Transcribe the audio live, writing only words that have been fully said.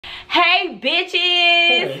Hey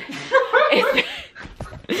bitches!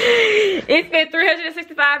 It's been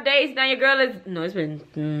 365 days now. Your girl is it's been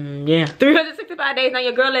 365 days now.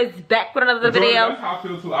 Your girl is back with another video. That's how I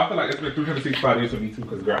feel too. I feel like it's been 365 days for me too,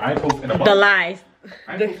 because girl, I ain't posting a month. The lies.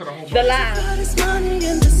 I ain't posting a whole the lies. Money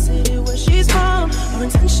in the city where she's from. Her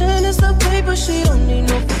intention is the paper. She don't need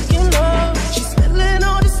no freaking love. She's spilling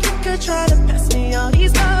all this liquor, trying to pass me all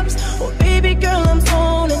these cups. Oh baby girl, I'm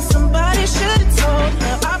torn, and somebody should have told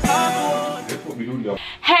her I bought. That's what we do, y'all.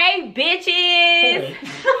 Hey bitches!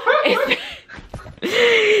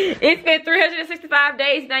 It's been 365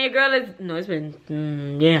 days now. Your girl is it's been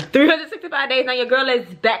 365 days now. Your girl is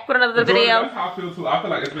back with another video. That's how I feel too. I feel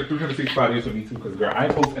like it's been 365 days for me too, because girl, I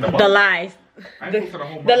ain't posting a month. The lies. I ain't posting a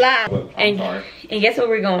whole month. The lies. And guess where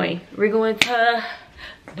we're going? We're going to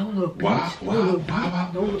wow.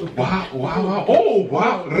 Oh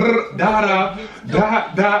wow.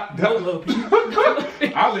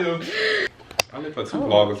 I live for 2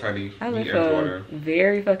 vloggers, honey. I live for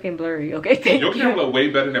very fucking blurry. Okay, thank Your you. camera look way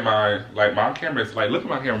better than mine. Like my camera is like, look at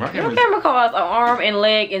my camera. My Your camera costs an arm and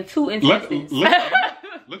leg and 2 intestines.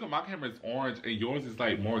 Look at my camera is orange and yours is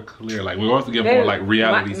like more clear. Like we always get more like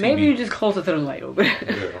reality. Maybe you're just closer to the light over there. Yeah.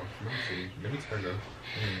 Let me see. Let me turn the.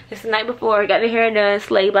 It's the night before. Got the hair done.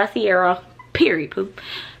 Slayed by Sierra. Period. Poop.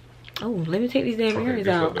 Oh, let me take these damn earrings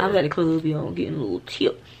out. I was at the club, y'all, getting a little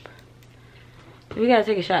tip. We gotta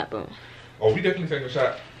take a shot, bro. Oh, we definitely taking a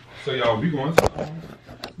shot. So y'all, we going to.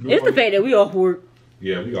 It's the fact that we off work.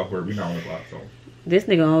 Yeah, we off work. We not on the clock, so. This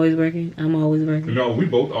nigga always working. I'm always working. No, we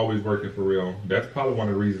both always working for real. That's probably one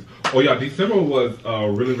of the reasons. Oh yeah, December was a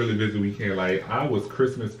really busy weekend. Like I was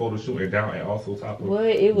Christmas photo shooting down at also top of what?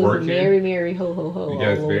 It was working. merry ho ho ho.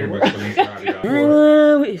 Yes, very much Feliz Navidad.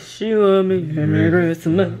 I wish you a Merry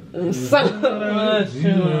Christmas. So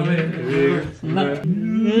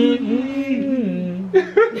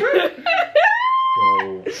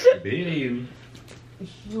Betty.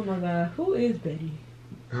 Oh my god, who is Betty?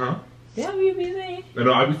 Huh? That what you be saying?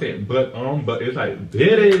 No, I be saying but it's like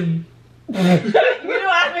Betty. You know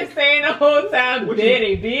I've been saying the whole time,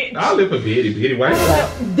 Betty, bitch. I live for Betty. Why?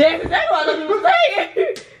 That's exactly what I was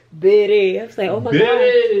saying. Betty. I was like, oh my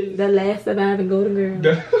god, the last surviving golden girl.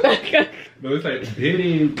 No, it's like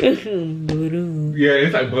Betty. Yeah,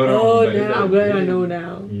 it's like butter. Oh, like, now like I'm glad I Betty. know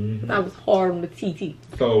now. I was hard on the TT.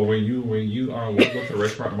 So when you go to the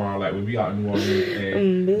restaurant tomorrow, like when we out in New Orleans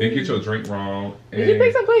and they get your drink wrong. Did you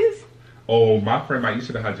pick some places? Oh, my friend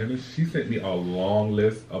Maisha, the hygienist, she sent me a long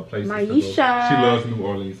list of places to go. Maisha. She loves New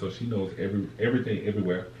Orleans, so she knows everything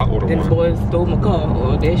everywhere. I ordered Them one. boys stole my car.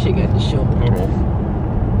 Oh, that shit got the show. Hold on.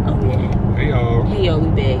 Oh yeah. Hey y'all. Hey yo, we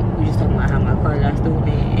back. We just talking about how my car got stolen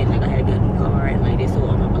and like I had to get a new car and like they stole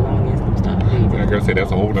all my belongings and stuff. That girl said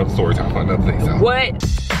that's a whole nother story time for another thing. So. What?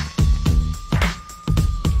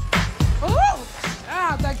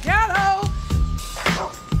 The ghetto.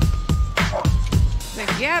 The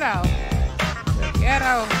ghetto. The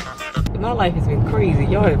ghetto. My life has been crazy.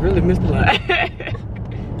 Y'all have really missed a lot.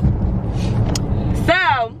 So,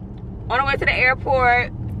 on our way to the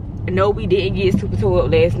airport. No, we didn't get super tore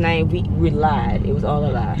up last night. We lied. It was all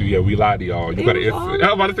a lie. Yeah, we lied to y'all. You gotta insert. I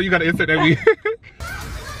was about to say you gotta insert that we. It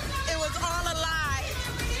was all a lie.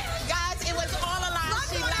 Guys, it was all a lie.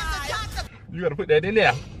 She lied. You gotta put that in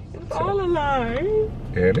there. It was all a lie.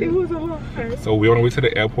 And It was a lie. so we on the way to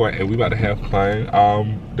the airport and we about to have fun.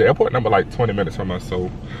 The airport number like 20 minutes from us,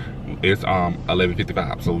 so it's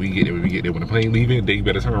 11:55. So we get there when the plane leaving. Then you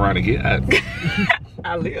better turn around and get us.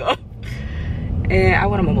 I live. And I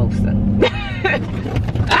want a mimosa.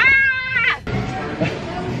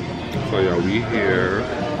 So y'all, we here.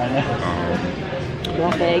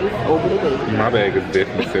 My bag is over the way. My bag is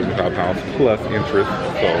definitely 75 pounds plus interest.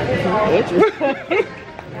 So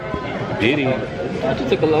Diddy. I just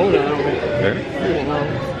took a loan out. Yeah.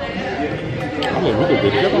 I mean, we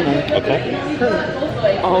could get a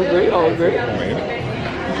couple. All great, all great.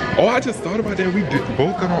 Oh, I just thought about that. We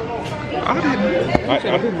both got on. I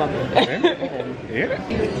didn't. Yeah.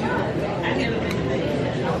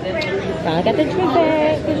 I got the drink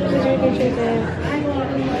bag.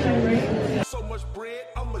 So much bread,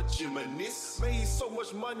 I'm a gymnast. Made so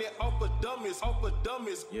much money off of dummies,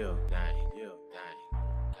 Yeah, dang.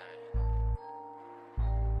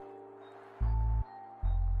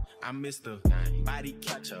 I'm Mr. Body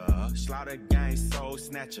Catcher, Slaughter Gang Soul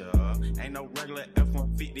Snatcher. Ain't no regular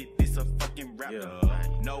F-150, this a fucking rapper.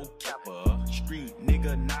 No capper, street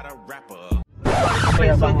nigga, not a rapper. So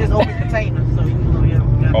it's open container, so you know,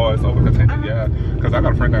 yeah. Oh, it's open container, yeah. Cause I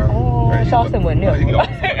got a friend down. Oh, Charleston wouldn't know.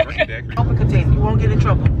 Open container, you won't get in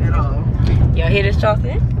trouble at all. Y'all hear this,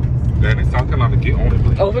 Charleston? Then it's South Carolina, get on it,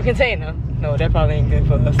 please. Open container. No, that probably ain't good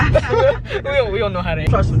for us. don't know how to aim.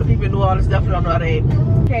 Trust me, the people who do all this definitely don't know how to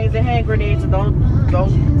aim. Canes and hand grenades and don't know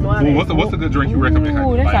how to aim. What's a good drink you recommend?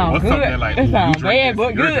 Ooh, that sounds what's good. something like, That ooh, sounds you drink bad, this,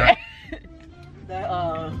 but you're good. That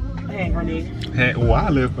hand grenade. Well, I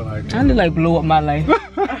live for like. I look like blow up my life.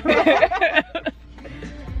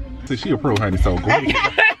 So she a pro, honey. So go ahead.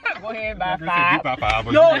 Go ahead, by You 5. by 5.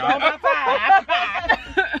 No, by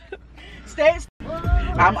 5. Stay.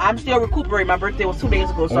 I'm still recuperating. My birthday was 2 days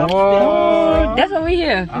ago, so I'm still. That's over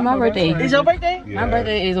here. My birthday. Is your birthday? Yeah. My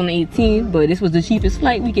birthday is on the 18th, but this was the cheapest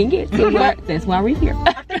flight we can get. So that's why we're here.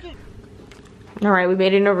 All right, we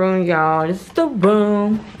made it in the room, y'all. This is the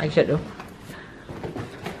room. I shut though.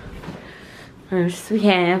 First, we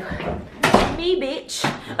have me, bitch.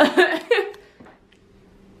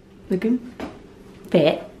 Looking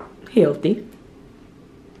fat, healthy.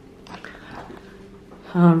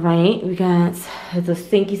 All right, we got the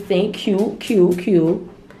stinky sink, cute.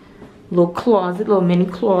 Little closet, little mini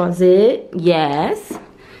closet, yes.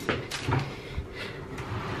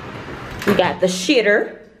 We got the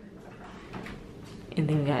shitter. And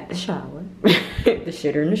then we got the shower. The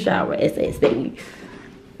shitter in the shower, SSD.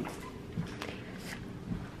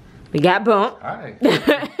 We got bump. Hi.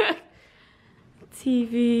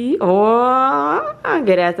 TV. Oh,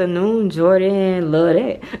 good afternoon, Jordan. Love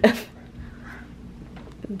that.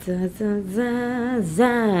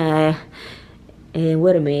 And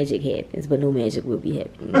what a magic happens, but no magic will be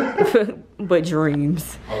happening. But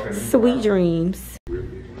dreams. Okay. Sweet dreams.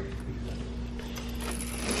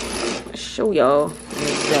 Show y'all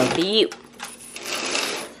the view.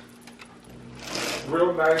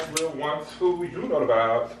 Real nice, real 1-2. You know the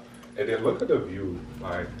vibes. And then look at the view.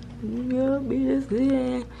 Like.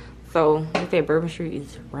 So, that Bourbon Street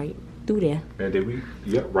is right through there. And then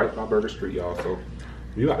right by Burger Street, y'all. So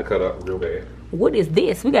you got to cut up real bad. What is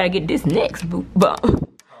this? We gotta get this next, boo.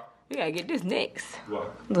 We gotta get this next.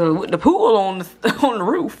 What? The pool on the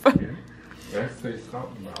roof. Yeah. Let's say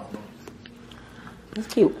something about them. That's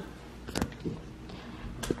cute.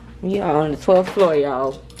 We are on the 12th floor,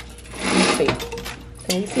 y'all.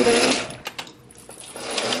 Can you see that?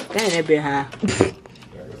 Damn, that bit high.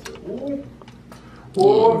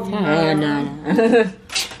 Oh, Yeah, nah.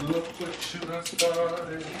 Look what you done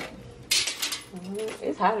started.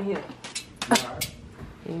 It's hot in here.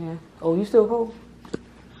 Yeah. Oh, you still cold?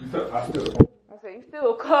 I still. I said, you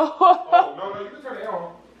still cold? Oh, no, you can turn it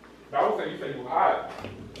on. No, I was saying you said you were hot.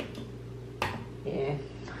 Yeah,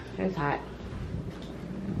 it's hot.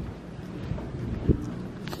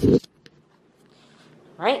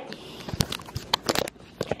 Right?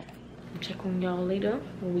 Check on y'all later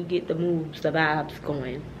when we get the moves, the vibes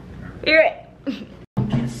going. Hear it.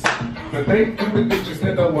 But thank you for just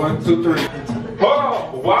hit the 1, 2, 3. Hold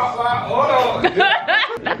on, hold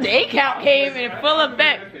on. The 8 count came in full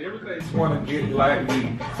effect. Everything's want to get like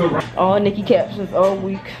me. So right. All Nikki captions all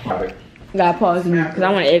week. Gotta pause me because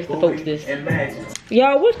I want to ask the folks this.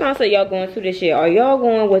 Y'all, what concert y'all going to this year? Are y'all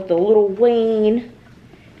going with the Lil Wayne,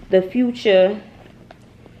 the Future,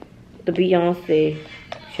 the Beyonce,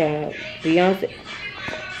 child, Beyonce?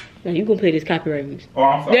 Now you gonna play this copyright music? Oh,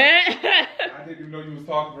 I'm sorry. I didn't even know you was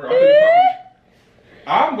talking, bro.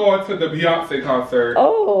 I'm going to the Beyonce concert.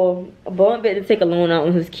 Oh, boy, I better take a loan out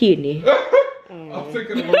on his kidney. I'm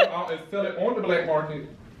taking a loan out and sell it on the black market.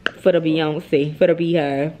 For the Beyonce, for the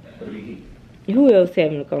Beehive. Who else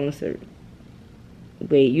having a concert?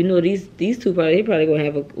 Wait, you know these two they probably gonna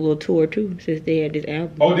have a little tour too since they had this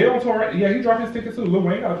album. Oh, they on tour? Yeah, he dropped his ticket too. Lil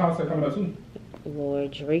Wayne got a concert coming up too.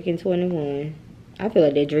 Lord, Drake and 21. I feel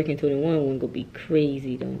like that Drake and 21 one gonna be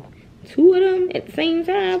crazy though. 2 of them at the same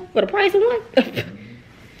time for the price of one.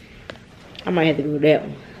 I might have to go to that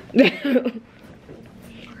one.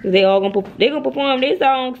 They gonna perform their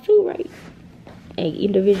songs too, right? And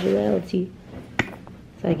individuality.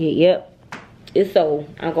 So I get, yep. It's so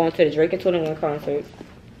I'm going to the Drake and 21 concert.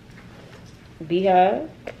 Beehive,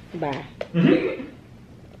 bye.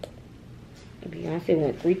 Beyonce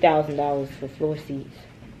went $3,000 for floor seats.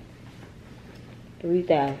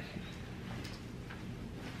 $3,000.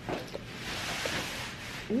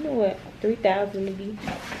 You know what? $3,000 to be.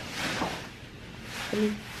 I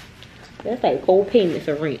mean, that's like 4 payments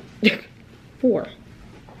of rent. 4.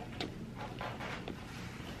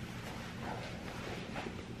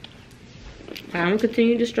 I'm gonna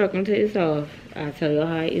continue to struggle until it's off. I'll tell y'all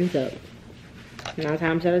how it ends up. 9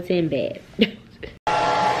 times out of 10 bad.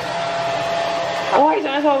 Oh, he's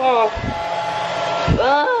trying to talk off.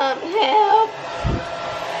 Help.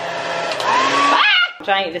 I'm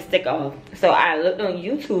trying to stick off. So I looked on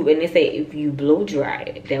YouTube and they say if you blow dry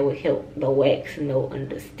it, that would help the wax melt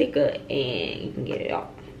under the sticker and you can get it off.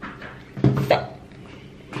 So,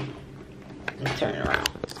 let's turn it around.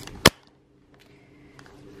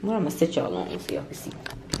 Well, I'm gonna sit y'all on so y'all can see.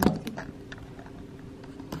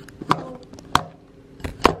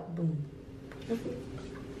 Boom.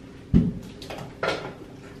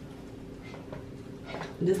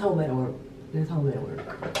 This whole better work. This whole better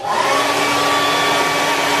work.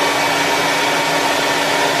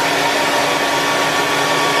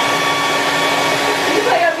 Can you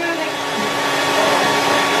play your music?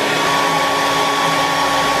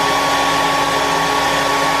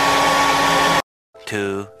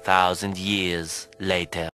 2,000 years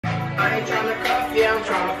later. I ain't tryna cuff ya, I'm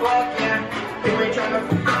tryna fuck ya. You ain't tryna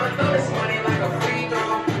fuck, I'ma throw this money like a free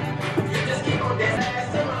throw. You just keep on dancing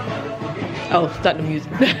ass to my motherfucking Oh, start the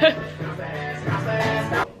music.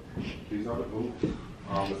 These are the boots.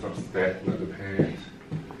 With some stack leather pants.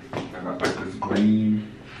 And I like this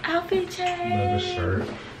green Outfit change. leather shirt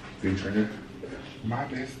featuring my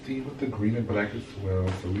bestie with the green and black as well.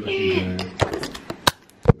 So we looking good.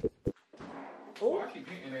 Oh, I keep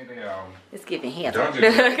hitting that down. It's giving hands. Dungeon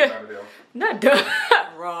out of there. Not done.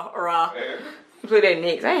 Raw. Yeah. Play that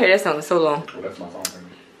next. I ain't heard that song in so long. Well, that's my song.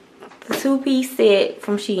 The 2-piece set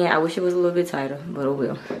from Shein. I wish it was a little bit tighter, but oh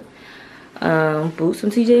well. Boots from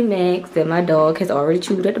TJ Maxx that my dog has already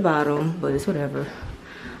chewed at the bottom, but it's whatever.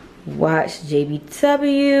 Watch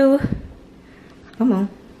JBW. Come on.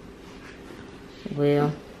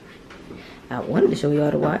 Well, I wanted to show y'all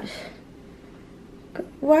the watch.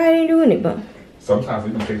 Why I ain't doing it, but Sometimes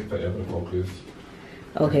it can take forever to focus.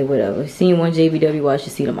 okay, whatever. Seen one JBW watch, you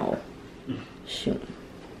see them all. Shoot.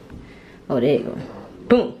 Oh, there you go.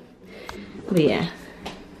 Boom. But yeah.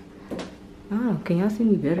 Oh, can y'all see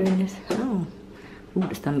me better in this? Oh. Ooh,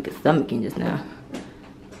 the stomach is stomaching just now.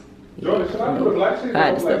 Jordan, should I do the black shades I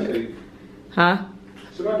had or to black stomach. shades? Huh?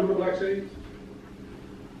 Should I do the black shades?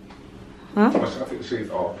 Huh? Or should I take the shades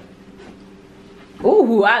off?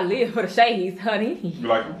 Ooh, I live for the shades, honey. You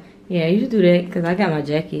like them? Yeah, you should do that because I got my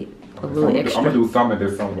jacket a little I'm extra. gonna do some of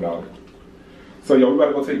this, some without it. So yo, we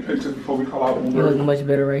gotta go take pictures before we call out You look Uber. much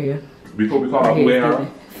better right here. Before we call Right out here Uber.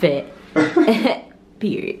 is fat.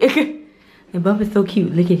 Period. And Bump is so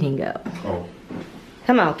cute. Look at him go. Oh,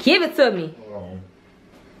 Come on, give it to me. hold on.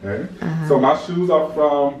 Okay. So my shoes are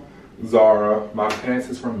from Zara. My pants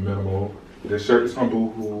is from Minimal. This shirt is from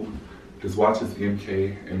Boohoo. This watch is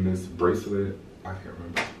MK, and this bracelet, I can't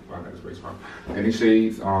remember where I got this bracelet from. And these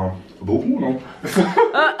shades, Boohoo, no.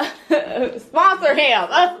 Sponsor him.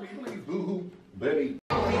 Please, Boohoo, buddy.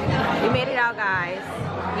 We made it out, guys.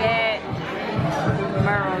 Yeah.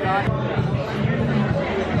 Merle, dog.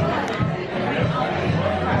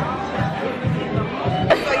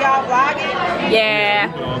 So y'all vlogging?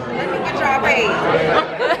 Yeah. Let me get y'all paid.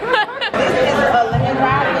 This is a lemon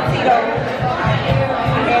brown potato.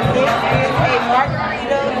 And this is a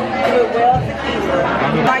margarita with well tequila.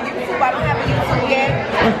 My YouTube, I don't have a YouTube yet,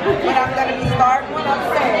 but I'm gonna be starting one up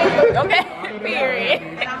soon. Okay. Period.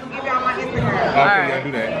 And I'm gonna give y'all my Instagram. Okay, Alright. yeah,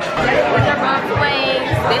 do that. With the Bump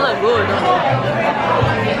wings. They look good, don't they?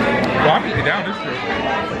 Well, I'm eating down this trip.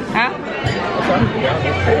 Huh? I'm eating down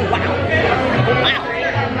this trip. Wow.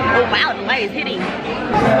 Oh wow, the light is hitting.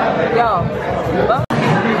 Yo.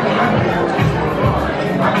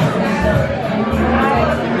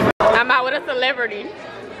 I'm out with a celebrity.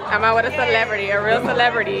 I'm out with a celebrity, a real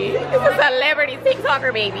celebrity. It's a celebrity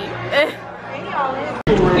TikToker, baby.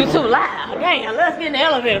 You too loud. Damn, let's get in the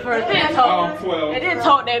elevator first. Then talk. 12. And then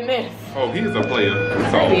talk that mess. Oh, he's a player.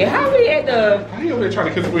 So, Hey, how we at the... how you over there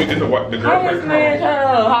trying to kiss me and then the How girlfriend this man come?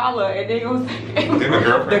 trying to holler and then goes... Then the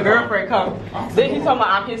girlfriend The girlfriend come. Oh. Then he talking about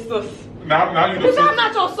I'm his sister. Now you the Bitch, I'm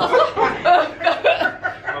not your sister.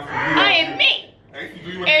 I am me.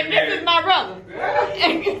 And this is my brother.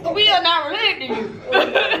 And we are not related to you.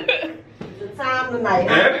 The time tonight.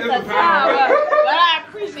 That is It's the a time, time. but I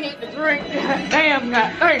appreciate the drink. Damn,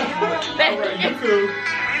 God, thank you. You too.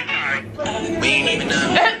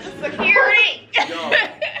 That's the security. Yo,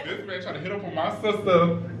 this man trying to hit up on my sister,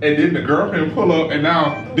 and then the girlfriend pull up, and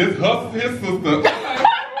now this his sister.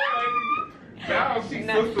 Now she's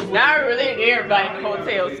sister. Now I relate to everybody in the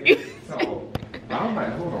hotel. So, I'm like,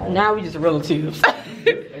 hold on. Now we just relatives.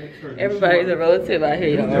 Everybody's a relative out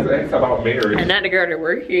here, Just y'all. ask about marriage. And not the girl that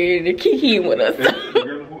work here and the kiki with us.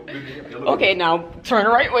 Okay, now turn the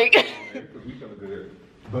right way.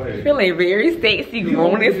 But Feeling very sexy,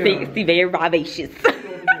 grown and sexy, very vivacious.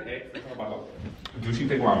 do she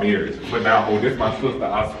think about marriage? But now, oh, this my sister,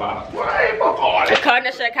 I spot. What? Fuck all that. Come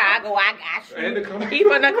to Chicago, I got And you. to come-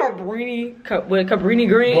 Even the Cabrini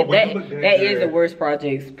Green, But when you look that that is good- the worst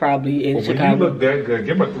projects probably in But when you Chicago. look that good,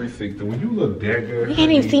 give me a 360. When you look that good, You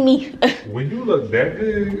can't even see me. When you look that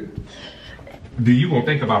good, then you gonna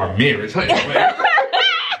think about a marriage. Honey,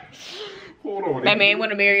 hold on. on. That man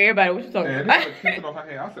want to marry everybody. What you talking And about? he was kissing off her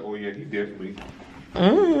hand. I said, oh yeah, he definitely.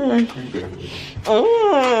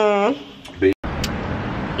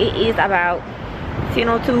 It is about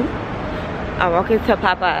 10:02. I'm walking to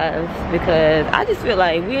Popeyes because I just feel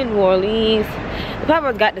like we're in New Orleans.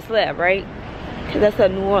 Popeyes got the slab, right? Because that's a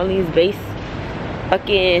New Orleans base.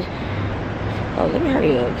 Fucking. Oh, let me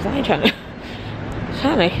hurry up because I ain't trying to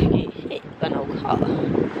get hit by no car.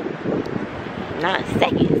 9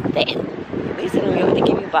 seconds. Damn. At least they're going to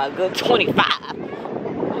give me about a good 25.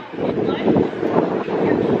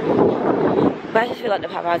 But I just feel like the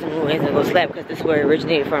Popeyes in New Orleans are gonna slap because this is where it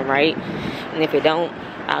originated from, right? And if it don't,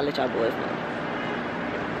 I'll let y'all boys know.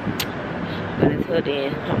 But until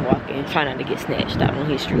then, I'm walking, trying not to get snatched out on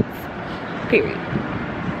his streets. Period.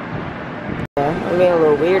 I'm being a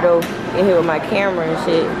little weirdo in here with my camera and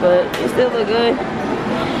shit, but it still look good.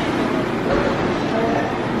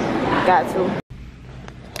 Got to.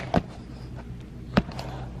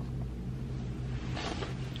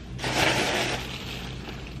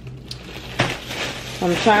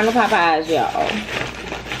 I'm trying to Popeyes, y'all.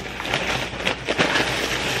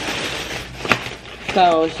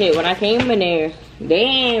 So, shit, when I came in there, they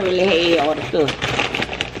ain't really had all the stuff.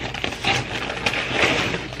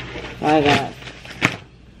 I got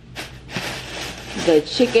the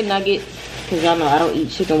chicken nuggets, because y'all know I don't eat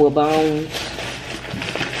chicken with bones.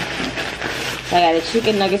 I got the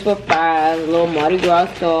chicken nuggets with fries, a little Mardi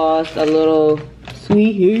Gras sauce, a little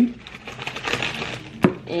sweet heat,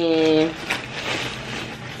 and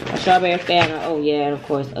a strawberry fan. Oh yeah, and of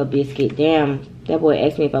course a biscuit. Damn, that boy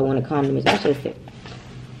asked me if I wanted condiments. I should have said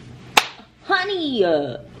honey.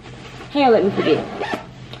 Hell, let me forget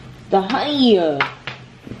the honey.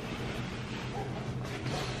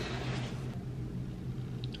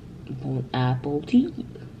 On apple tea.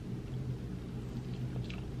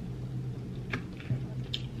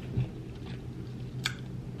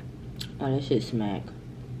 Oh, that shit smack.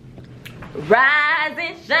 Rise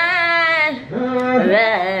and shine.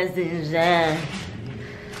 Rise and shine.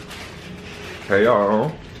 Hey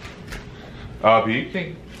y'all.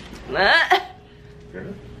 BT.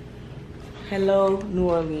 Hello, New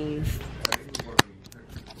Orleans.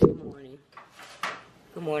 Good morning.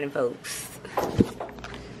 Good morning, folks.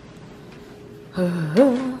 Y'all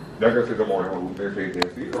gotta say good morning. They say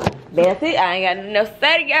that's it. That's it. I ain't got enough to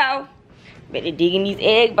say to y'all. Better dig in these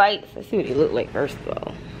egg bites. Let's see what they look like first of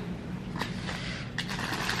all.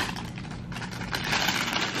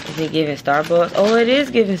 Is it giving Starbucks? Oh, it is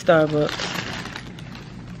giving Starbucks.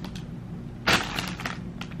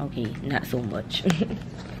 Okay, not so much.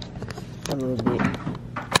 A little bit.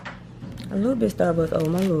 A little bit Starbucks. Oh,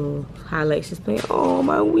 my little highlights is playing. Oh,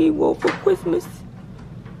 my wee wolf for Christmas.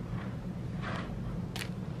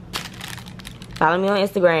 Follow me on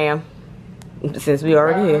Instagram. Since we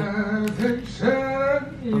already here.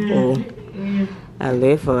 Uh-oh. I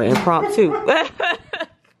live for impromptu.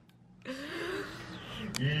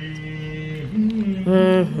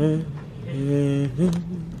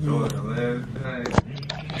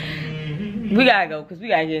 We gotta go because we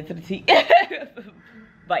gotta get into the tea.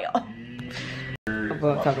 Bye, y'all. I'm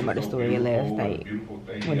talking about the story last night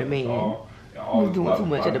when the man was doing too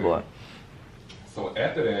much at the bar. So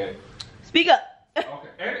after that. Speak up. Okay,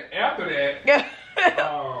 and after that.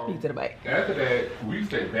 Speak to the mic. After that, we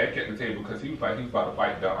sat back at the table because he was about to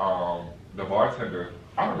fight the bartender.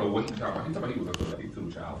 I don't know what he talking about. He talking about he was a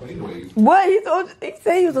psychic child. But anyways. What? He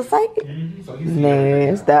said he was a psychic? So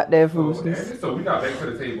man, stop that foolishness. So we got back to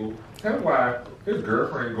the table. Tell me why his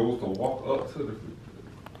girlfriend goes to walk up to the...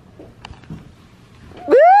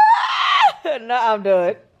 No, I'm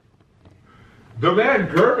done. The man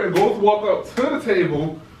girlfriend goes to walk up to the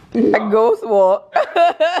table. A ghost walk. He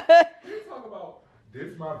talk about, this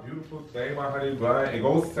is my beautiful thing, my honey bun. And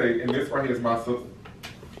goes to say, and this right here is my sister.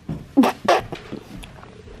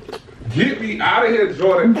 Get me out of here,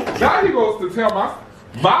 Jordan. Now he goes to tell my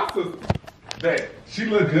sister that she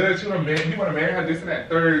look good. He want to marry her, this and that,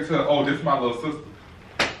 third to, oh, this is my little sister.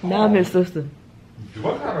 Now I'm his sister.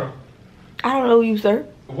 What kind of? I don't know you, sir.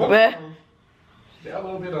 What kind of? Yeah, a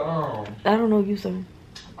little bit of, I don't know you, sir.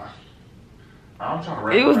 I'm trying to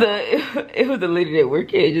wrap it was the lady that worked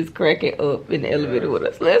here just cracking up in the elevator with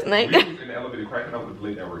us last night. He was in the elevator cracking up with the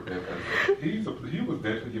lady that worked there. He was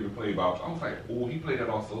definitely giving play vibes. I was like, oh, he played that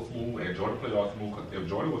all so smooth, and Jordan played all smooth. Because if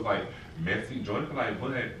Jordan was like messy, Jordan could like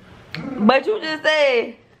put it. But you just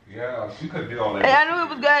said. Yeah, she couldn't do all that. And I knew it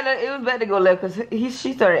was good. It was better to go left because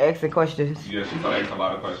she started asking questions. Yeah, she started asking a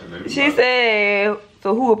lot of questions. She said,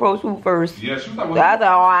 so who approached who first? Yeah, she was like, well, I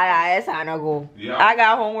thought, oh, that's how I go. Yeah. I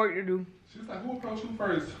got homework to do. She was like, who approached you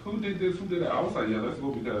first? Who did this? Who did that? I was like, yeah, let's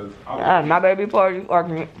go because my baby party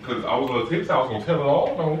argument. Because I was on the tips, I was gonna tell it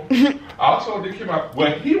all. No, I'll show did came out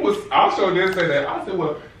when he was. I'll show didn't say that. I said,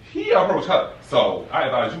 well, he approached her, so I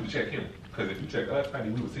advise you to check him. Because if you check us, honey,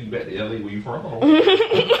 we would see you back to LA where you from.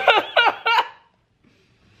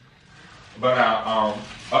 But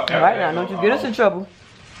right now, don't you get us in trouble.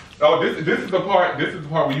 Oh, this is the part. This is the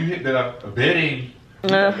part where you hit the bidding.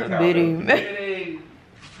 Bidding.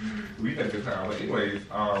 We take this time. But anyways,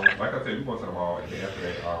 like I said, we going to the mall, and then after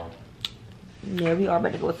that, yeah, we are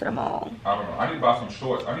about to go to the mall. I don't know. I need to buy some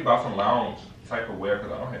shorts. I need to buy some lounge type of wear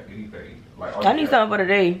because I don't have anything. Like I need something for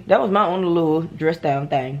today. That was my only little dress down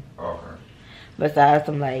thing. Okay. Besides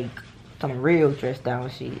some real dress down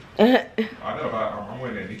shit. I know about. I'm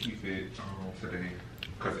wearing that Nikki fit today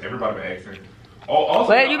because everybody been asking. Oh, also.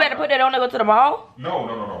 Well, you better put that on to go to the mall.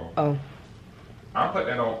 No. Oh. I put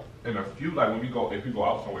that on in a few like when we go if we go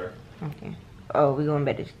out somewhere. Okay. Oh, we going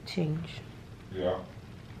back to change. Yeah.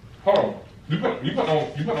 Hold on. You put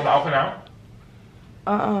on the outfit now?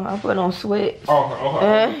 I put on sweats. Oh,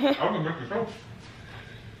 okay. I was making sure.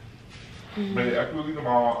 But after we leave the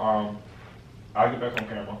mall, I'll get back on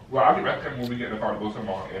camera. Well, I'll get back on camera when we get in the car to go to the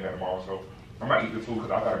mall and at the mall. So I might eat the food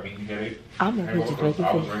because I got a meaty headache. I'm gonna put you drinking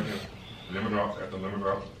I was food. drinking lemon drops after lemon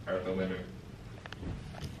drops after lemon.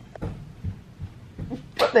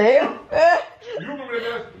 What the hell? You remember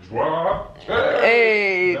that? Drop.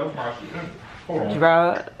 Hey. That was my shit. Hold on.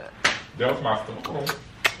 Drop. That was my stuff. Hold on.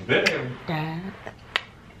 Then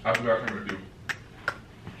I forgot camera to do.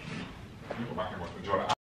 You put my camera on. Enjoy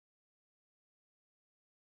that.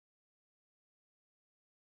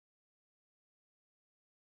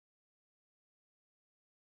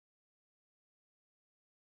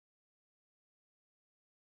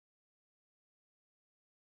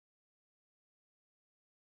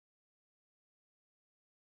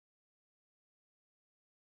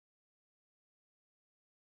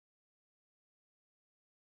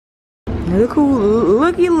 Look who,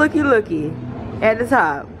 looky at the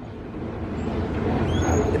top.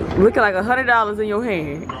 Looking like $100 in your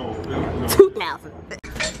hand. No. 2,000.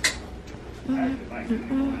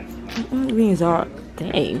 These are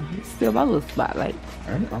dang. Still my little spotlight.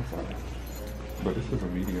 I'm sorry. But this is a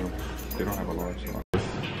medium. They don't have a large size.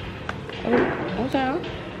 Oh, child.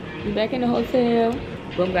 We back in the hotel.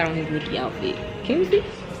 Bum got on his Nikki outfit. Can you see?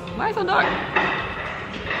 Why is it so dark?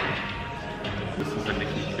 This is a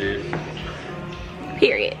Nikki fit.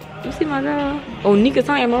 Period. You see my girl? Oh, Nika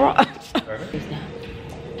time Mirage.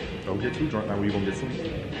 Don't get too drunk now. You gonna get sleep?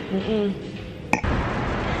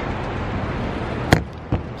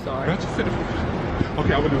 Sorry. That's just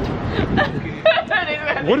okay, I will do it.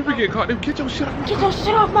 What if we get caught? Get your shit off. Get your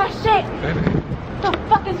shit off my shit. What the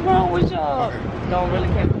fuck is wrong with y'all? Okay. Don't really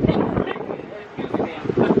care.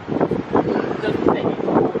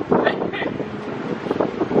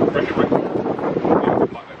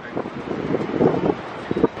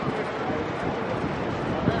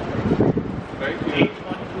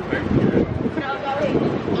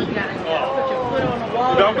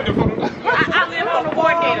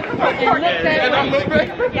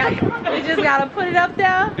 You just gotta put it up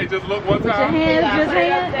there. It just look one time. Put your hands, just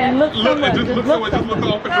hands, and look somewhere. It just look somewhere. Just look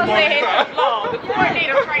off at the one time. The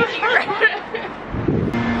coordinator's right here.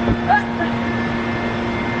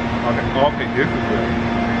 Okay, this is good.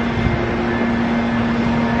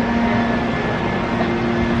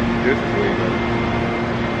 This is really good.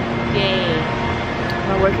 Yay.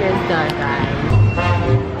 My work here is done, guys.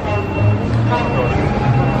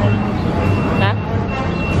 Huh?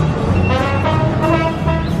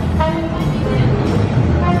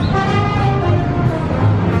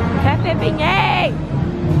 Happy beignet!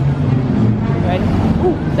 Ready?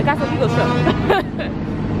 Ooh, the guy said he goes truck.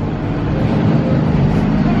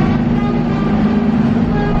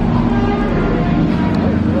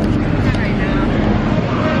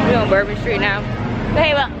 We're on Bourbon Street now. Say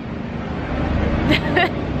hey, look.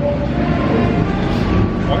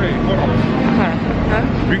 Okay, hold on. Huh?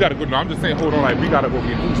 We gotta go. No, I'm just saying, hold on. Like, we gotta go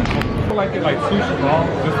get food. I feel like it like too strong.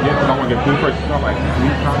 Just yet, because I want to get food first. It's not like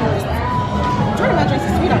sweet kind of. Jordan, my drinks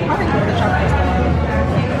is sweet. I'm probably going to chocolate store.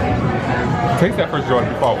 Taste that first, Jordan,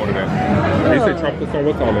 before I order that. They say tropical song.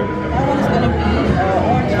 What's all in it? That one's going to be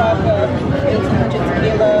orange vodka, 1800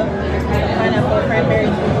 tequila, pineapple, cranberry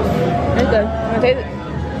juice. It's good. You want to taste it?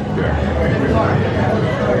 Yeah.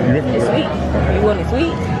 It's sweet. You want it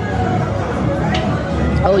sweet?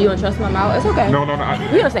 Oh, you don't trust my mouth? It's okay. No.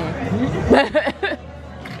 We understand.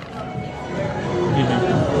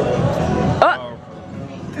 Oh!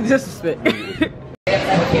 Disrespect.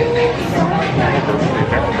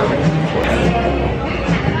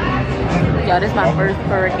 Y'all, this is my first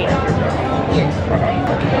hurricane.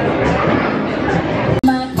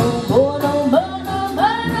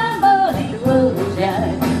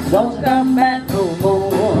 Don't come back no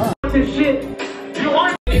more.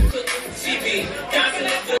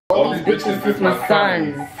 All these bitches is my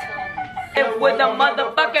sons. With the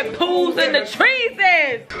motherfucking pools and the trees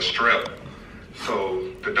is. The strep. So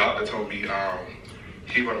the doctor told me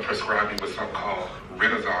he gonna prescribe me with something called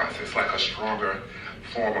Renaissance. It's like a stronger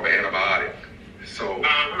form of antibiotic. So the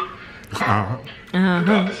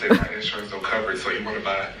doctor said my insurance don't cover it. So you wanna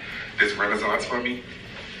buy this Renaissance for me?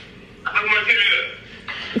 How much is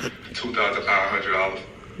it? $2,500.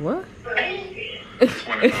 What?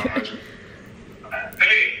 $2,500.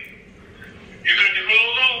 Hey, you got your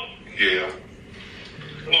clothes on? Yeah.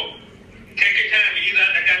 Well, take your time. You got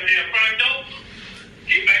that goddamn front door.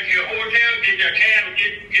 Get back to your hotel, get your cab, and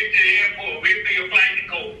get to the airport. Wait for your flight to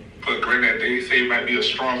go. But granddad, they say it might be a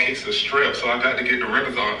strong case of strep, so I got to get the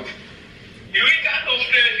Renaissance. You ain't got no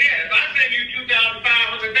stress yet. If I send you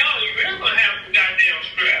 $2,500, you really gonna have some goddamn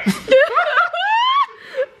stress.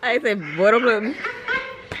 I said, what am I?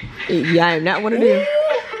 Yeah, I am not one of them.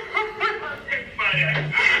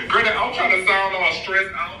 Granddad, I'm trying to sound all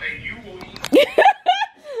stressed out, and you will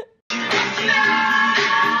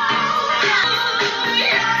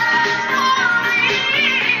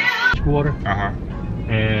Quarter.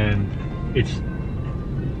 And it's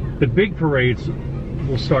the big parades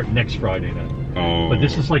will start next Friday night. Oh. But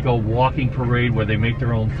this is like a walking parade where they make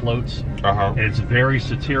their own floats. And it's very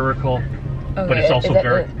satirical. Okay, but it's also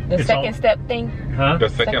very the second step thing. Huh? The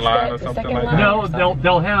second line or something like that? No,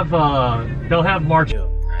 they'll have march.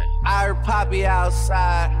 I heard Poppy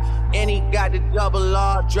outside, and he got the double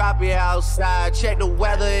R, drop it outside. Check the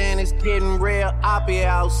weather and it's getting real oppy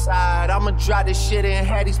outside. I'ma drop this shit and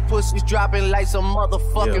have these pussies dropping like some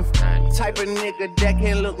motherfucking type of nigga that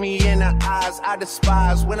can look me in the eyes. I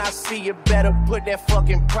despise when I see you, better put that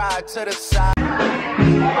fucking pride to the side.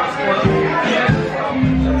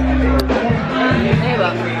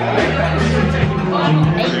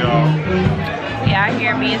 Yeah, I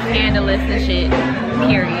hear being scandalous and shit.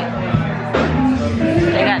 Period.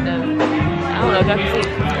 They got the, I don't know if y'all can see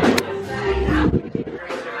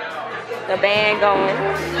the band going.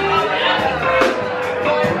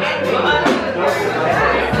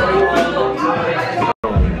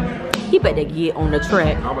 He better get on the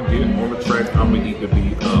track. I'ma get on the track, I'ma eat the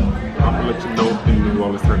beat up. I'ma let you know if the New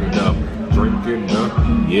Orleans turn it up. Drinking up,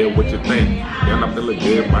 yeah, what you think? Then I feel like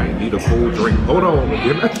yeah, might need a full drink. Hold on,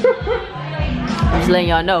 Just letting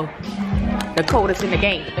y'all know. The coldest in the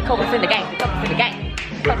game. The coldest in the game. The coldest in the game.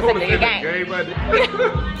 The coldest in the game.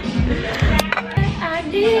 I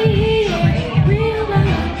need real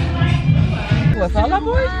love. What's all up,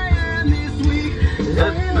 boys?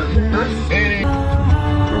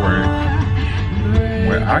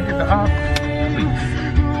 When I get the op, please.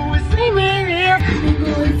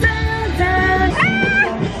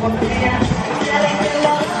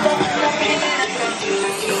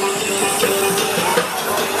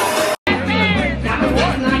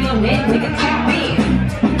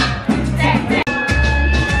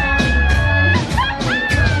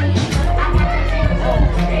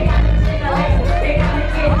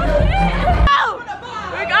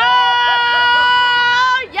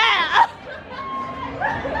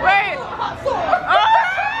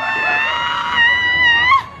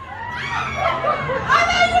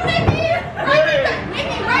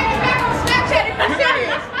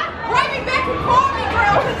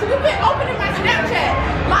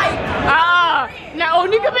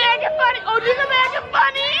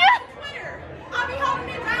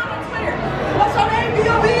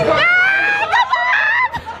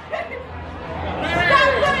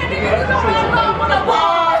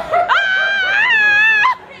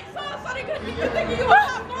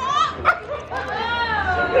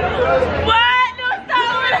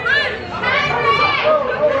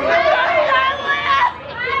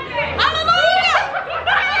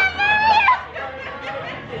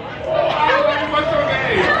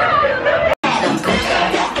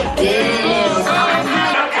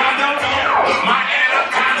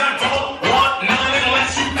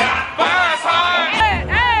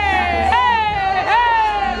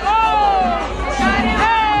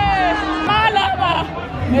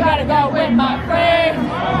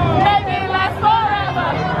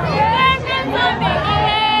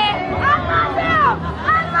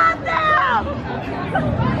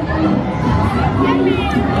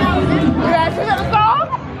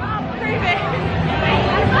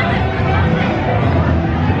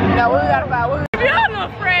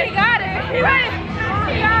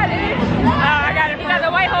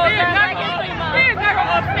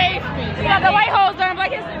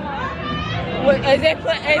 they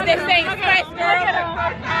saying Spice Girl?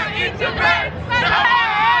 Eat your face.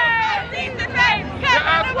 Eat your face.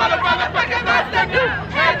 Motherfucking monster do.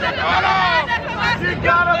 You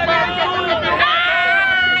gotta make it.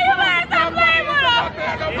 You better stop playing with us.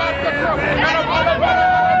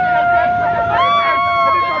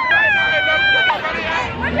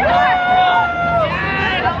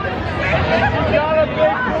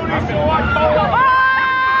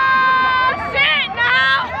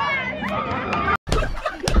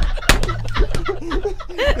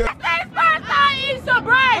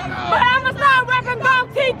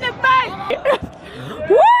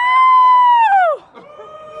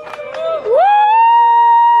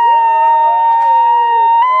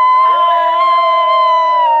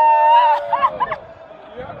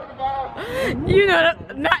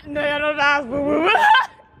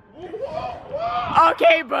 You know,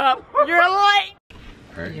 okay, bub, you're late.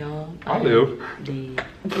 Hey, Y'all, I live.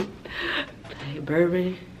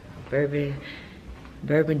 Bourbon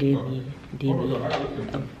did me.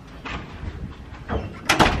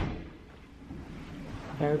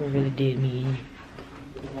 Bourbon really did me.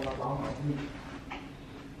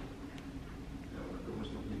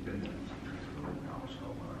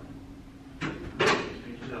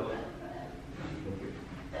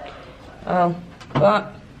 Oh,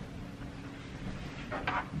 fuck.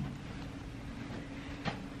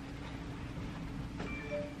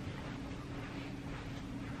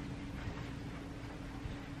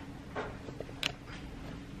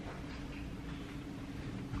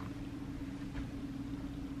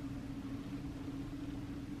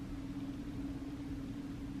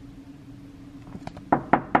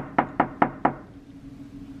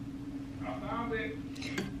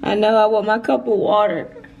 I know, I want my cup of water.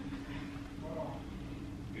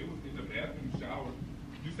 It was in the bathroom shower.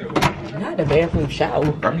 You said what? Not the bathroom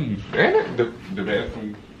shower. I mean, the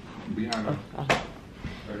bathroom behind the...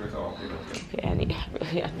 That's all.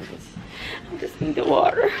 Okay, I just need the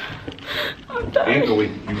water. I'm done. And go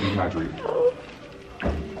eat. You need my drink.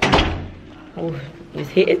 Oh, it's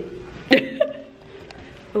hitting.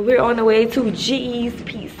 But we're on the way to G's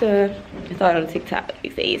Pizza. I saw it on TikTok. They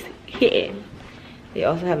say it's hitting. They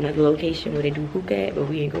also have another location where they do hookah at, but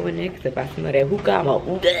we ain't going there because if I smell that hookah, I'm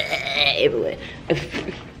all everywhere.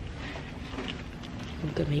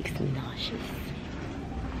 Hookah makes me nauseous.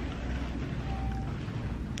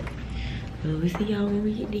 Well, we'll see y'all when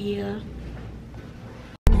we get there.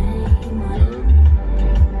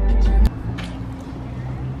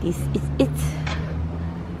 This is it.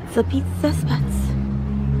 It's a pizza spot.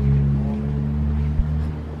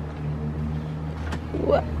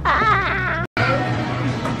 Ah!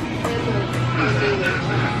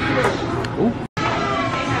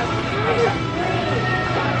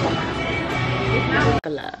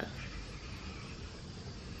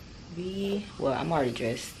 Well, I'm already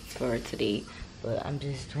dressed for today, but I'm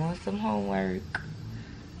just doing some homework.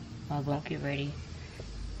 My bunk get ready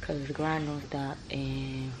because the grind don't stop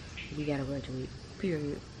and we gotta graduate,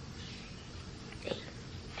 period.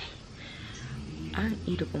 I didn't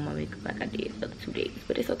eat up on my makeup like I did the other 2 days,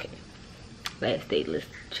 but it's okay. Last day, let's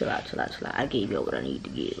chill out. I gave you what I need to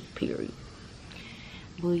give, period.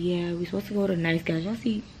 But yeah, we supposed to go to Nice Guys. Y'all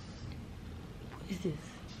see, what is this?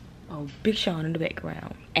 Oh, Big Sean in the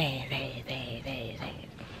background.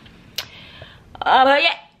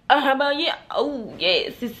 But yeah. Oh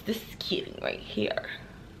yes, this is cute right here.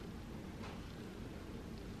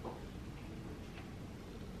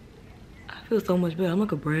 I feel so much better. I'm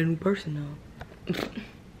like a brand new person now.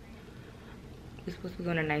 We're supposed to be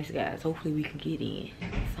going to Nice Guys. Hopefully we can get in.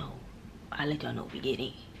 So I'll let y'all know if we get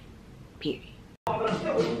in. Period.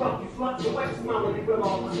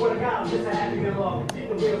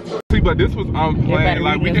 See, but this was unplanned.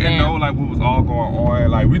 Like we didn't know like what was all going on.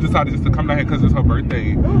 Like we decided just to come down here because it's her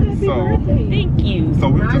birthday. So thank you. So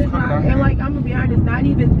we just come down here. And like I'm gonna be honest, not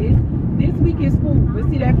even this week is cool. But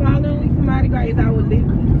see that following week for Mardi Gras is our living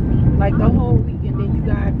week. Like the whole week, and then you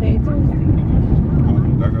got Fat Tuesday.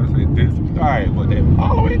 Like I said, this alright, but then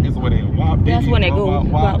following is when they walk. That's when they go.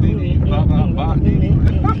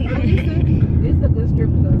 This is a good strip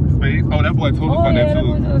club. Space. Oh, that boy told us about that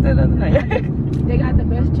too. They got the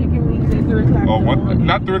best chicken wings at 3 o'clock. Oh,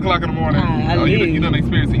 not 3 o'clock in the morning. You done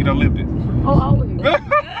experienced it. You done lived it. Oh, always.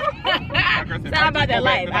 It's not about that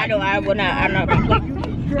life. I know. I'm not gonna play.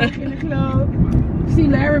 Drunk in the club. See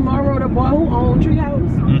Larry Morrow, the boy who owns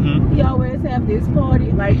Treehouse. He always have this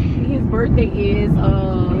party. Like his birthday is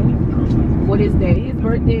what is that? His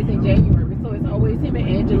birthday is in January, so it's always him and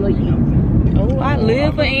Angela Yee. Oh, I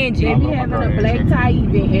live for Angie. They be having a black tie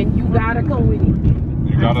event, and you gotta come with it.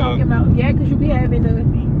 I'm talking about, yeah, because you be having the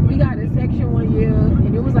we got this section one year,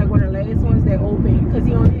 and it was like one of the last ones that opened because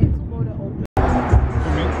he only had 2 more to open.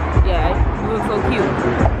 Yeah, it was so cute.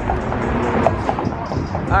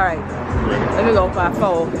 All right, let me go if I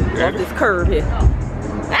fall off this curve here.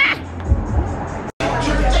 Ah!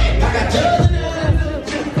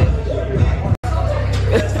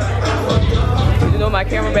 You know my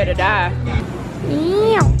camera better die.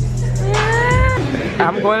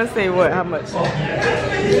 I'm going to say what? How much?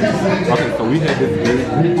 Okay, so we had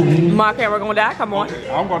this. My camera gonna die? Come on. Okay,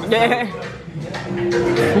 I'm gonna say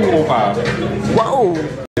 205. Whoa.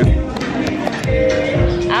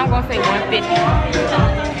 I'm gonna say 150.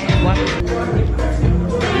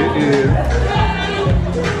 It is.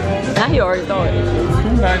 Now he already saw it.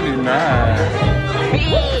 $2.99.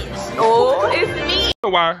 Bitch. Oh, it's me.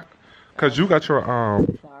 Why? Cause you got your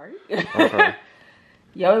Sorry. Okay.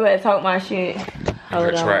 Y'all better talk my shit.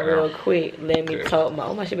 Hold on right real now. quick. Let me talk my.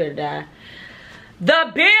 Oh, my shit better die. The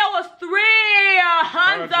bill was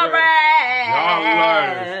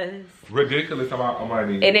 $300. Ridiculous amount of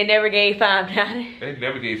money. And they never gave $5. They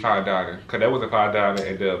never gave $5 because that was a $5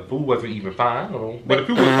 and the food wasn't even fine. But the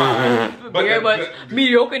food was fine. But very much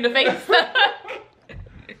mediocre in the face.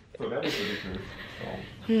 So that was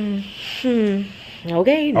ridiculous.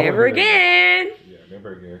 Okay, never again. Yeah,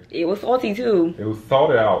 never again. It was salty too. It was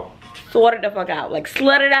salted out. Sorted the fuck out. Like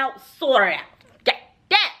slut it out, sort it out. Damn.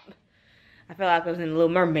 I felt like I was in Little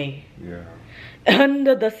Mermaid. Yeah.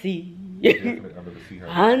 Under the sea. Definitely under the sea.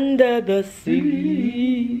 Huh? Under the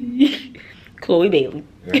sea. Chloe Bailey.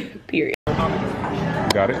 Yeah. Period.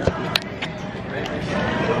 Got it?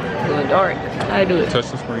 Going dark. How I do it?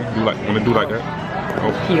 Touch the screen. Do like when it do like that.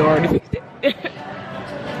 Oh. He already fixed it.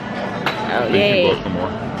 Oh yeah. Some more.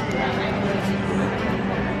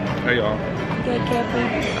 Hey y'all.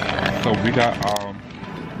 So we got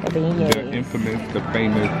the infamous, the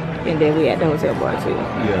famous, and then we at the hotel bar too.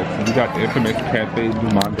 Yeah, so we got the infamous Cafe du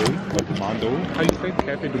Monde, or du Mondo. How you say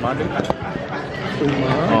Cafe du Monde? I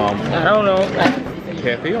don't know.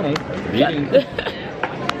 Cafe, I don't know.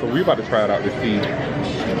 So we about to try it out to see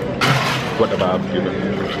what the vibes give us.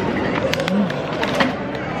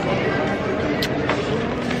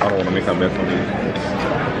 I don't want to make a mess of these.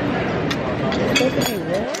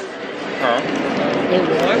 Huh? They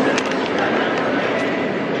warm?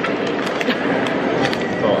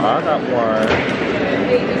 So I got one.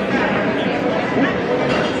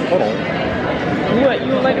 Hold on.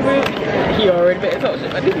 You don't like the real? He already been talking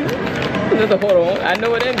about this. Just a hold on. I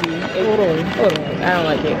know what that means. Hey, hold on. I don't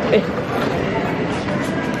like it.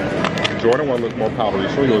 Jordan one looks more powdery.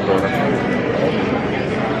 Show yours, Jordan.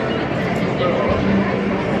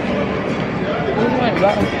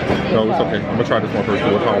 No, it's okay. I'm gonna try this one first.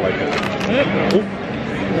 See what I don't like it.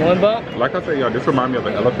 One bump. Like I said, y'all, this reminds me of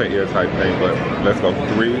an elephant ear type thing, but let's go.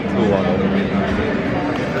 3, 2, 1.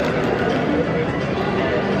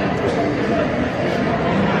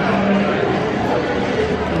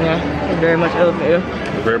 Yeah, very much elephant ear.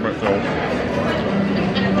 Very much so.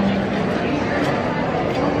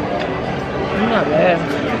 Not bad.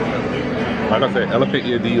 Like I said, elephant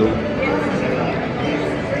ear deal.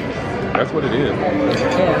 That's what it is.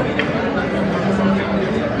 Yeah.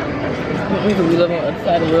 We live on the other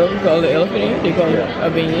side of the world. We call it elephant ear. They call it a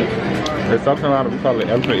beignet. There's something out of we call it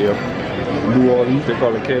elephant ear. New Orleans, they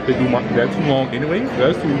call it Cafe du Monde. That's too long anyway.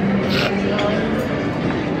 That's too.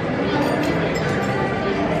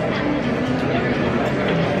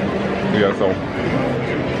 Yeah, so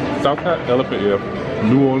Southside elephant ear,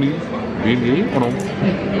 New Orleans, beignet. Hold on.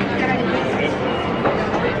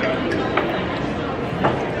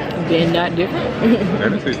 Again, not different.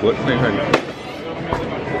 And it says what? Same thing.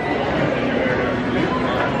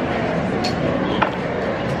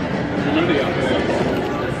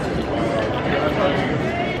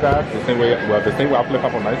 Guys, the same way, well, the same way I flip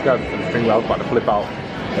out on Nice Guys is the same way I was about to flip out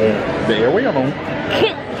on the airway I'm on.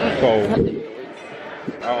 So,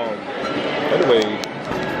 anyway,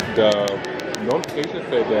 the notification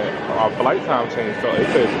said that our flight time changed, so it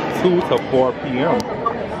says 2 to 4 p.m.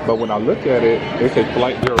 But when I look at it, it says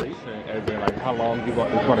flight duration, as in like how long it's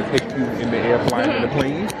going to take you in the air flying in the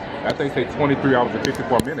plane. I think it says 23 hours and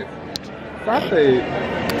 54 minutes. So I said,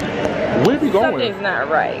 where we going? Something's not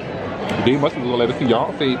right. They must be going to let us see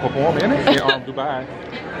y'all say perform in it in Dubai.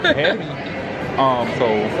 Had me. So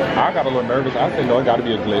I got a little nervous. I said, no, it got to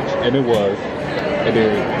be a glitch. And it was. And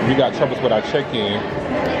then we got troubles with our check-in.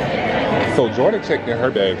 So Jordan checked in her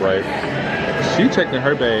bag, right? She checked in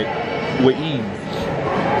her bag with ease.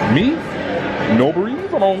 Me? No breeze?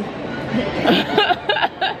 Hold on.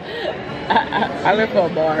 I live for a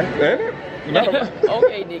bar. Ain't it?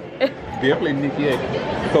 Okay, Nick. Definitely Nick, yeah.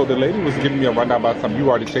 So the lady was giving me a rundown about something. You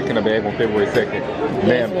already checking the bag on February 2nd.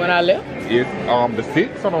 That's when I left. It's the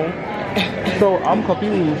 6th. Hold on. So I'm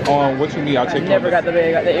confused on what you mean. I checked. Never got the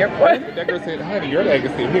bag at the airport. That girl said, "Honey, your bag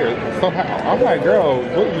is still here." Somehow I'm like, "Girl,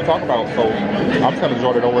 what are you talking about?" So I'm telling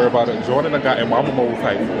Jordan, "Don't worry about it." Jordan, I got, and my mama was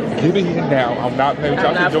like, "Give it here now. I'm not playing with you."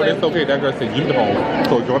 I said, "Jordan, it's okay." That girl said, "Give it home."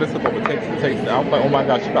 So Jordan took over text. And I was like, "Oh my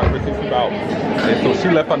gosh, she about to receive you out." And so she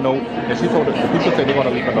left a note, and she told the people said they're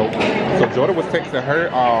gonna leave a note. So Jordan was texting her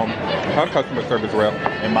customer service rep,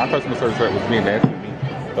 and my customer service rep was being nasty with me,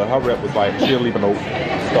 but her rep was like, "She'll leave a note."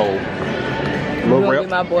 So. I'm gonna give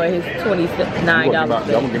my boy his $29.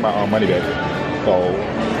 I'm gonna get my money back. So,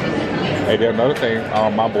 hey, there's another thing.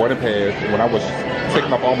 My boarding pass, when I was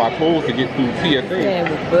taking off all my clothes to get through TSA,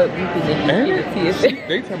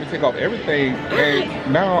 they tell me to take off everything,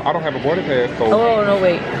 and now I don't have a boarding pass. So, oh no,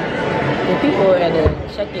 wait. The people at the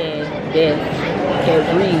check-in desk can't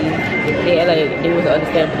breathe. They was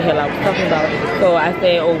understand what the hell I was talking about. So I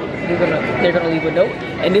said, "Oh, they're gonna leave a note,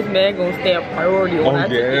 and this man gonna stay a priority on our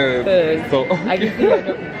ticket." So I can see her,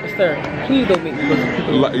 sir, please don't make me go to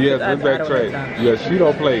people. Yes, that's that train. Yeah, she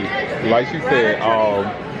don't play. Like she said,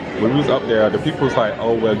 when we was up there, the people was like,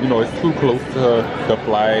 "Oh well, you know, it's too close to the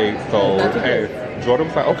flight." So hey, Jordan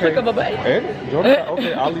was like, "Okay," and Jordan was like,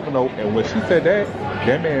 "Okay, I'll leave a note." And when she said that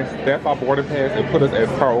man stamped our boarding pass and put us as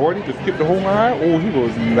priority to skip the whole line. Oh, he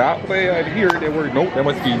was not playing. I heard that word. Nope, that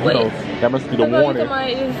must be, that must be the warning.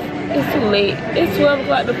 It's too late. It's 12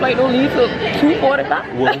 o'clock. The flight don't leave till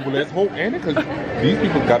 2:45. Well, let's hope, Annie, because these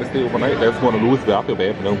people got to stay overnight. That's going to Louisville. I feel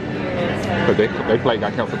bad for them. Because their flight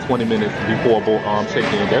got canceled 20 minutes before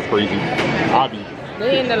check-in. That's crazy.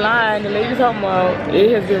 They in the line, the lady talking about it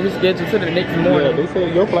has been rescheduled to the next morning. Yeah, they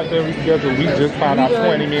said your flight been rescheduled. We just found out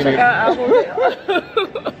 20 minutes.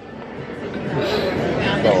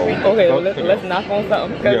 So, okay, well, let's knock on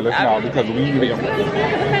something. Yeah, let's knock because we need it.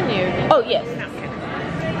 Oh, yes.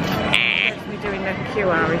 We're doing the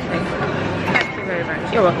QR thing. Thank you very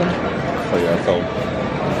much. You're welcome. So, yeah, so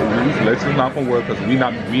let's just knock on wood because we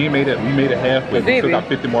ain't made it. We made it halfway. We still got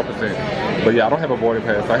 50% more. But yeah, I don't have a boarding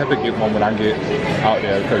pass, so I have to get one when I get out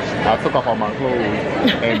there because I took off all my clothes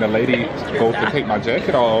and the lady goes to take my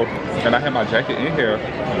jacket off and I have my jacket in here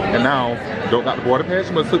and now don't got the boarding pass.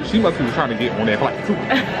 She must be trying to get on that flight too.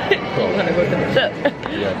 So, I'm gonna go to the truck.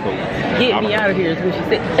 Yeah, so get me out of here is what she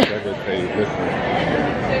said. Listen.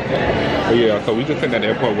 But yeah, so we just sitting at the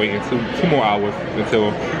airport waiting two more hours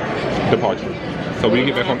until departure. So we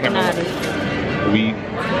get back on camera. We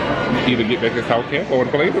either get back to South Camp or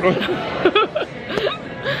the plane.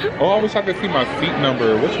 Oh, I wish I could see my seat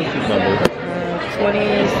number. What's your seat number?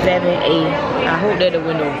 27A. I hope that's the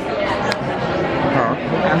window. Huh?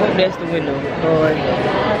 I hope that's the window. Lord.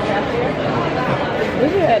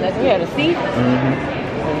 What you had? We had a seat?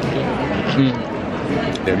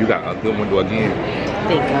 Damn, you got a good window again.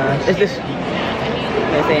 Thank God. It's just,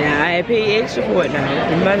 let's say now, I had paid extra for it now.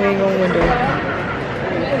 The money ain't gonna window.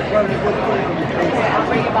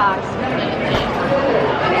 Bring your box.